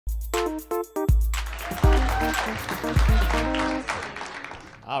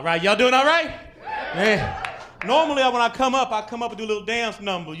All right, y'all doing all right? Yeah. Normally when I come up and do a little dance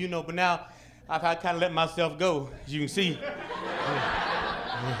number, you know, but now I've kind of let myself go, as you can see.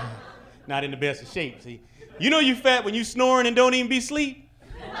 Not in the best of shape, see. You know you fat when you snoring and don't even be asleep?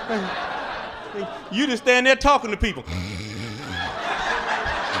 You just stand there talking to people.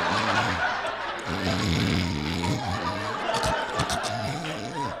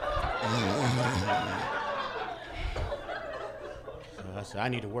 So I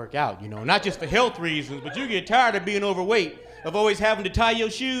need to work out, you know, not just for health reasons, but you get tired of being overweight, of always having to tie your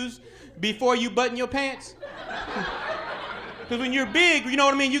shoes before you button your pants. Because when you're big, you know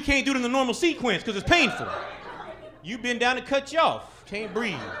what I mean, you can't do it in the normal sequence because it's painful. You bend down to cut you off, can't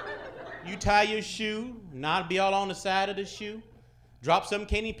breathe. You tie your shoe, not be all on the side of the shoe. Drop something,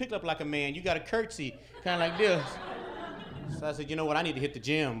 can't even pick it up like a man. You got a curtsy, kind of like this. So I said, you know what, I need to hit the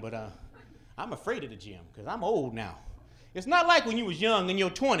gym, but I'm afraid of the gym because I'm old now. It's not like when you was young in your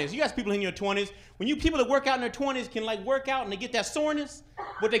 20s. You guys people in your 20s, when you people that work out in their 20s can like work out and they get that soreness,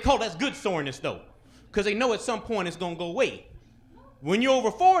 what they call that's good soreness though, because they know at some point it's gonna go away. When you're over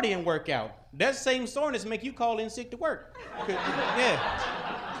 40 and work out, that same soreness make you call in sick to work.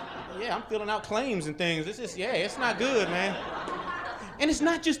 Yeah, I'm filling out claims and things. It's just, yeah, it's not good, man. And it's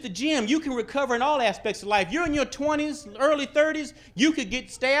not just the gym. You can recover in all aspects of life. You're in your 20s, early 30s, you could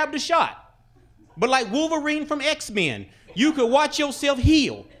get stabbed or shot. But like Wolverine from X-Men, you could watch yourself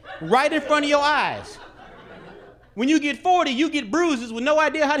heal right in front of your eyes. When you get 40, you get bruises with no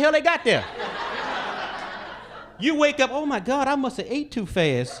idea how the hell they got there. You wake up, oh my God, I must have ate too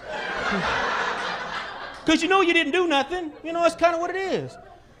fast. Because you know you didn't do nothing. You know, that's kind of what it is.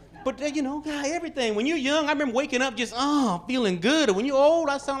 But you know, God, everything. When you're young, I remember waking up just, feeling good. And when you're old,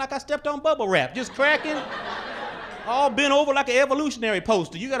 I sound like I stepped on bubble wrap, just cracking. All bent over like an evolutionary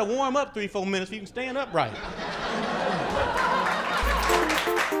poster. You gotta warm up 3-4 minutes so you can stand upright.